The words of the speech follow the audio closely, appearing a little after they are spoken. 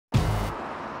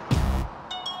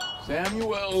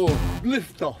Samuel,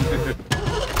 lift off.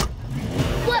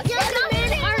 What kind of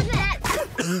man are that?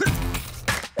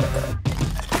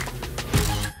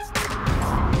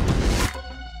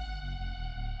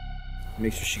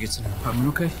 Make sure she gets in her apartment,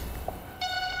 okay?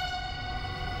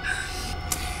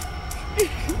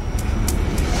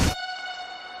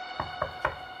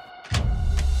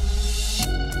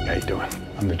 How you doing?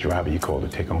 I'm the driver you called to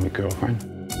take home your girlfriend.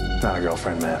 Not a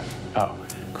girlfriend, man. Oh,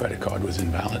 credit card was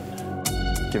invalid.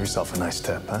 Give yourself a nice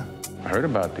tip, huh? I heard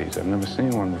about these. I've never seen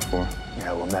one before.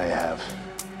 Yeah, well, now you have.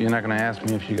 You're not gonna ask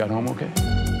me if she got home okay?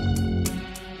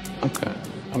 Okay.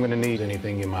 I'm gonna need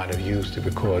anything you might have used to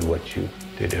record what you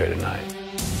did to her tonight.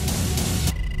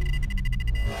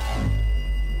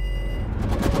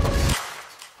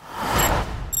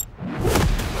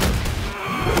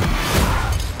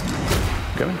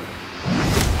 Come in.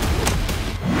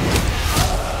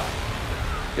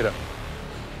 Get up.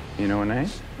 You know her name?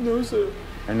 No, sir.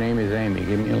 Her name is Amy.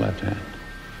 Give me your left hand.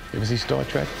 You ever see Star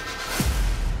Trek?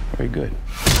 Very good.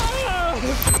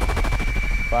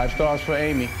 5 stars for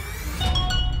Amy.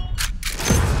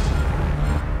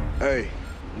 Hey,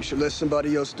 you should let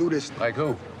somebody else do this. Like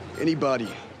who? Anybody.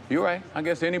 You're right. I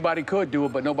guess anybody could do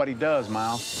it, but nobody does,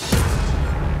 Miles.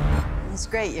 It's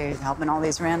great you're helping all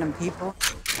these random people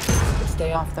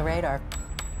stay off the radar.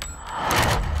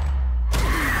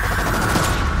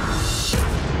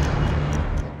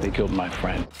 They killed my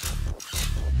friend.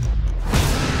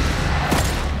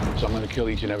 So I'm gonna kill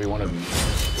each and every one of them.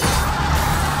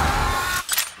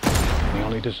 The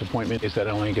only disappointment is that I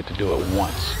only get to do it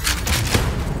once.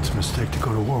 It's a mistake to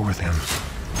go to war with him.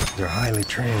 They're highly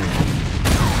trained.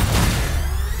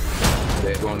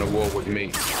 They're going to war with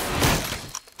me.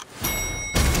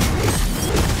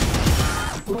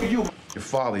 Look at you. Your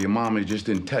father, your mom, they just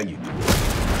didn't tell you.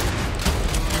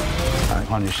 I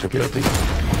punish the guilty.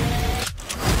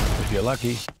 If you're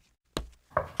lucky,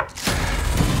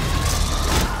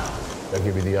 they'll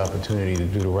give you the opportunity to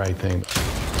do the right thing.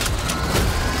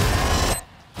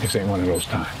 This ain't one of those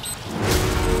times.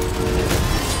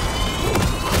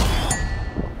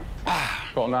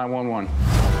 Call 911.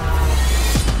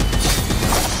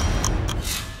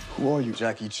 Who are you,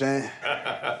 Jackie Chan?